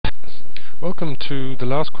Welcome to the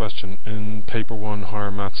last question in Paper 1 Higher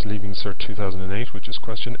Maths Leaving Cert 2008, which is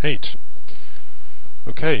question 8.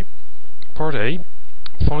 Okay, part A,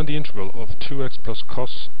 find the integral of 2x plus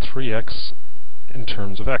cos 3x in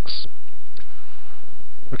terms of x.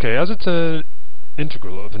 Okay, as it's an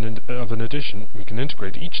integral of an addition, we can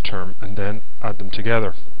integrate each term and then add them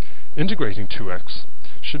together. Integrating 2x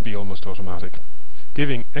should be almost automatic,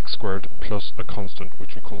 giving x squared plus a constant,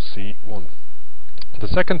 which we call c1. The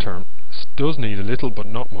second term does need a little but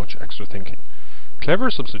not much extra thinking.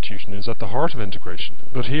 Clever substitution is at the heart of integration,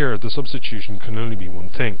 but here the substitution can only be one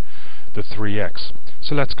thing, the 3x.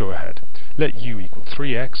 So let's go ahead. Let u equal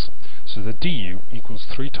 3x, so that du equals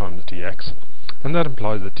 3 times the dx, and that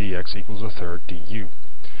implies that dx equals a third du.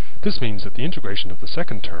 This means that the integration of the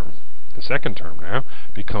second term now,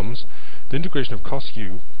 becomes the integration of cos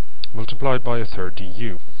u multiplied by a third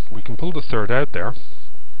du. We can pull the third out there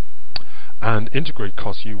and integrate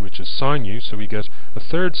cos u, which is sine u, so we get a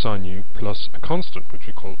third sine u plus a constant, which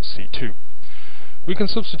we call c2. We can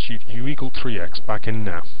substitute u equal 3x back in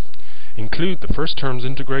now. Include the first term's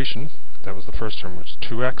integration, that was the first term, which is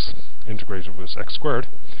 2x, integrated was x squared,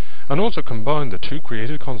 and also combine the two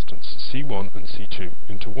created constants, c1 and c2,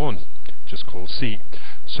 into one, just called c.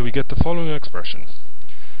 So we get the following expression.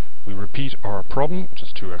 We repeat our problem, which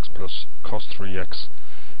is 2x plus cos 3x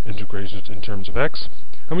integrated in terms of x,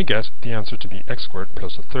 and we get the answer to be x squared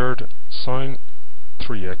plus a third sine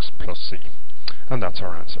 3x plus c. And that's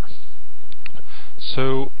our answer.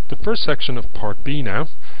 So the first section of part B now,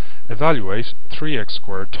 evaluate 3x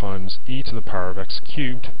squared times e to the power of x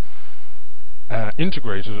cubed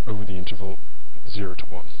integrated over the interval 0 to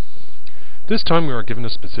 1. This time we are given a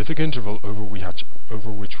specific interval over which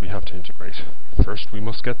we have to integrate. First we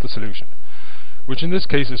must get the solution, which in this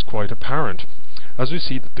case is quite apparent, as we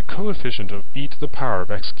see that the coefficient of e to the power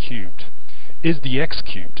of x cubed is the x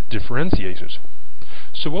cubed differentiated.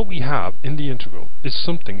 So what we have in the integral is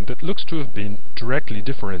something that looks to have been directly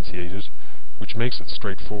differentiated, which makes it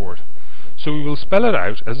straightforward. So we will spell it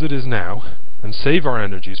out as it is now and save our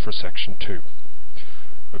energies for section 2.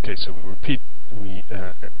 Okay, so we repeat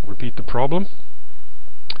the problem,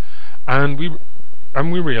 and we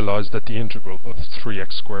realize that the integral of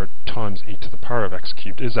 3x squared times e to the power of x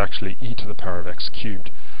cubed is actually e to the power of x cubed,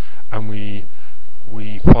 and we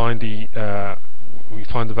find the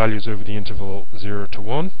values over the interval 0 to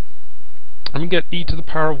 1, and we get e to the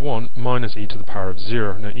power of 1 minus e to the power of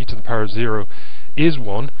 0. Now e to the power of 0 is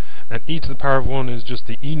 1, and e to the power of 1 is just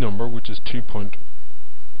the e number, which is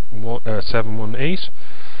 2.718,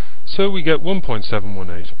 so we get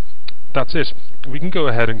 1.718. That's it. We can go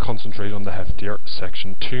ahead and concentrate on the heftier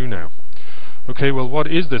section 2 now. Okay, well, what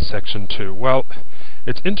is this section 2? Well,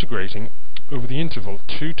 it's integrating over the interval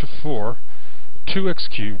 2 to 4 2x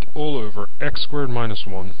cubed all over x squared minus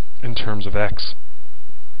 1 in terms of x.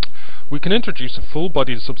 We can introduce a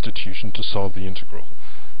full-bodied substitution to solve the integral.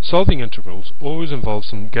 Solving integrals always involves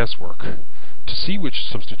some guesswork to see which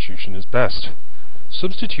substitution is best.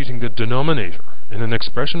 Substituting the denominator in an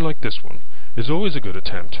expression like this one is always a good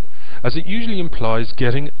attempt, as it usually implies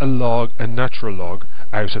getting a natural log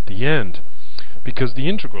out at the end, because the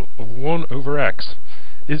integral of 1 over x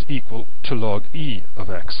is equal to log e of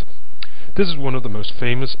x. This is one of the most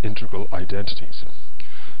famous integral identities.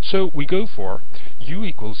 So we go for u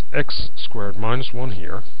equals x squared minus 1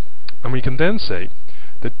 here, and we can then say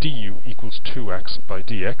that du equals 2x by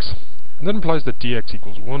dx, and that implies that dx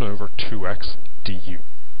equals 1 over 2x du.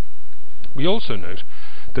 We also note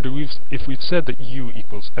that if we've said that u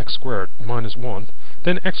equals x squared minus 1,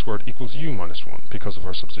 then x squared equals u minus 1 because of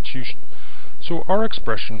our substitution. So our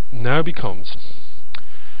expression now becomes,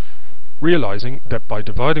 realizing that by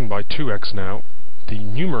dividing by 2x now, the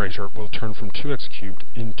numerator will turn from 2x cubed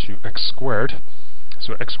into x squared.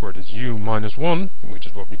 So x squared is u minus 1, which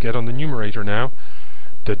is what we get on the numerator now.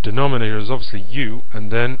 The denominator is obviously u,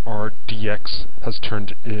 and then our dx has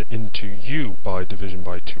turned into u by division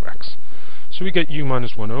by 2x. So we get u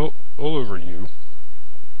minus 1 all over u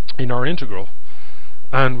in our integral,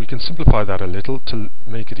 and we can simplify that a little to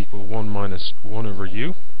make it equal 1 minus 1 over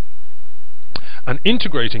u. And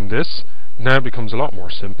integrating this now becomes a lot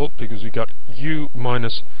more simple, because we got u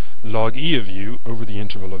minus log e of u over the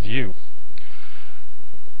interval of u.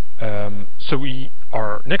 So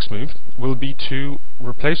our next move will be to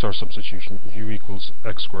replace our substitution, u equals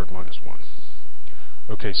x squared minus 1.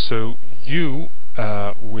 Okay, so u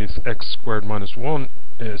with x squared minus 1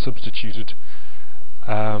 substituted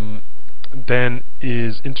then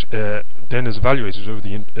is evaluated over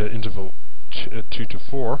the interval 2 to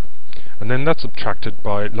 4, and then that's subtracted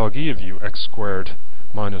by log e of u, x squared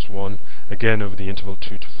minus 1, again over the interval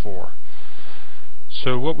 2 to 4.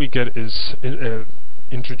 So what we get is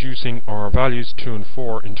introducing our values 2 and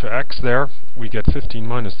 4 into x there, we get 15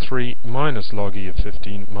 minus 3 minus log e of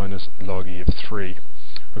 15 minus log e of 3.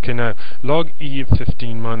 Okay, now log e of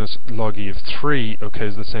 15 minus log e of 3, okay,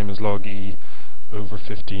 is the same as log e over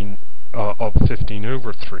 15 of 15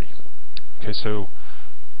 over 3. Okay, so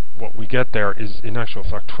what we get there is in actual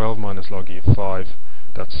fact 12 minus log e of 5.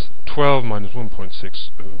 That's 12 minus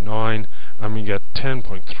 1.609, and we get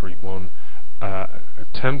 10.391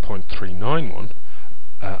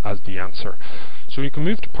 as the answer. So we can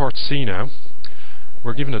move to part C now.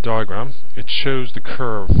 We're given a diagram. It shows the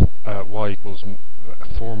curve y equals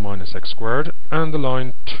 4 minus x squared and the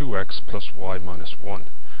line 2x plus y minus 1.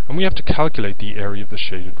 And we have to calculate the area of the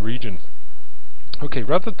shaded region. Okay,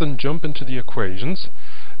 rather than jump into the equations,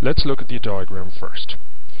 let's look at the diagram first.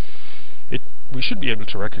 We should be able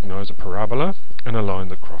to recognize a parabola and a line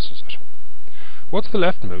that crosses it. What's the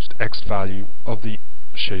leftmost x value of the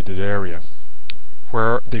shaded area?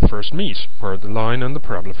 Where they first meet, where the line and the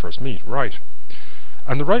parabola first meet, right.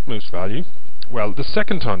 And the rightmost value, well, the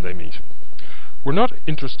second time they meet. We're not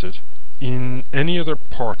interested in any other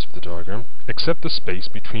parts of the diagram except the space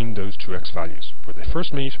between those two x values, where they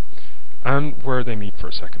first meet and where they meet for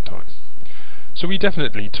a second time. So we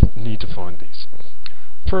definitely need to find these.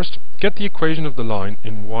 First, get the equation of the line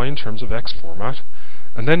in y in terms of x format,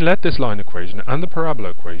 and then let this line equation and the parabola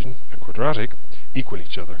equation, a quadratic, equal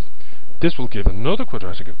each other. This will give another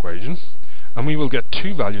quadratic equation, and we will get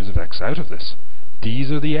two values of x out of this.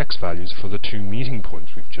 These are the x values for the two meeting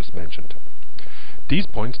points we've just mentioned. These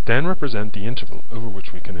points then represent the interval over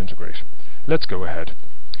which we can integrate. Let's go ahead.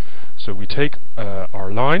 So we take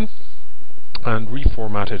our line and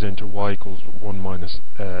reformat it into y equals 1 minus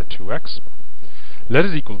 2x. Let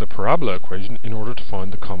it equal the parabola equation in order to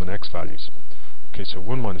find the common x values. Okay, so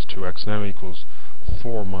 1 minus 2x now equals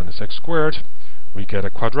 4 minus x squared. We get a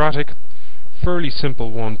quadratic, fairly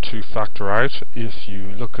simple one to factor out if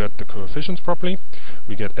you look at the coefficients properly.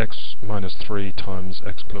 We get x minus 3 times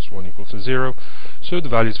x plus 1 equals to 0. So the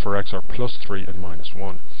values for x are plus 3 and minus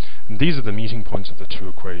 1. And these are the meeting points of the two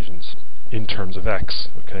equations in terms of x,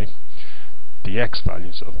 okay? The x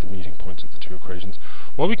values of the meeting points of the two equations.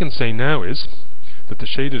 What we can say now is that the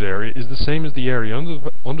shaded area is the same as the area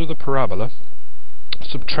under the parabola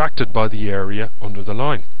subtracted by the area under the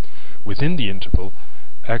line within the interval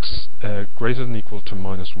x greater than or equal to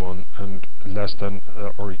minus 1 and less than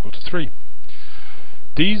or equal to 3.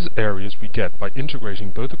 These areas we get by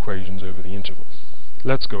integrating both equations over the interval.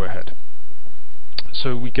 Let's go ahead.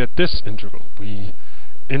 So we get this integral. We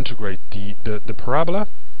integrate the parabola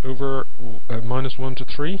over minus 1 to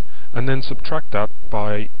 3 and then subtract that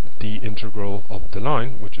by the integral of the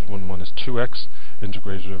line, which is 1 minus 2x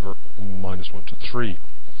integrated over minus 1 to 3.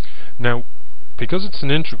 Now, because it's an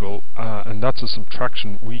integral and that's a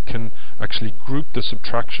subtraction, we can actually group the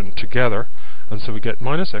subtraction together, and so we get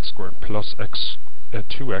minus x squared plus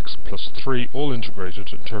 2x plus 3 all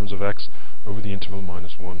integrated in terms of x over the interval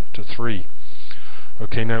minus 1 to 3.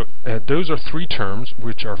 Okay, now those are three terms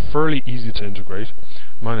which are fairly easy to integrate.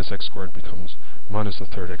 Minus x squared becomes minus a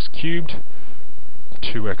third x cubed,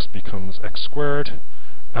 2x becomes x squared,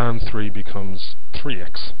 and 3 becomes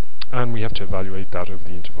 3x. And we have to evaluate that over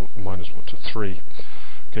the interval minus 1 to 3.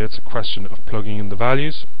 Okay, it's a question of plugging in the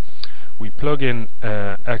values. We plug in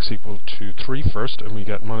x equal to 3 first, and we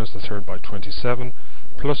get minus the third by 27,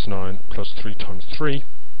 plus 9, plus 3 times 3.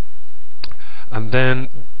 And then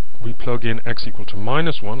we plug in x equal to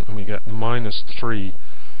minus 1, and we get minus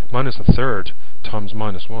a third times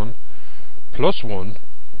minus 1, plus 1,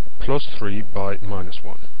 plus 3 by minus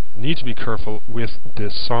 1. Need to be careful with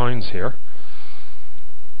the signs here.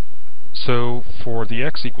 So for the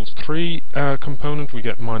x equals 3 component, we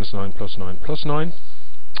get minus 9 plus 9 plus 9.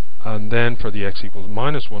 And then for the x equals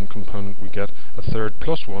minus 1 component, we get a third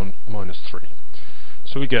plus 1 minus 3.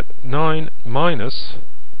 So we get 9 minus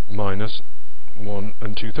 1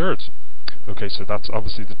 and 2/3. Okay, so that's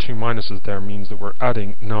obviously the two minuses there means that we're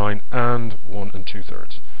adding 9 and 1 and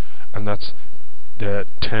 2/3. And that's the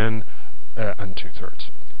 10 and 2/3,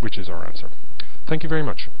 which is our answer. Thank you very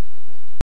much.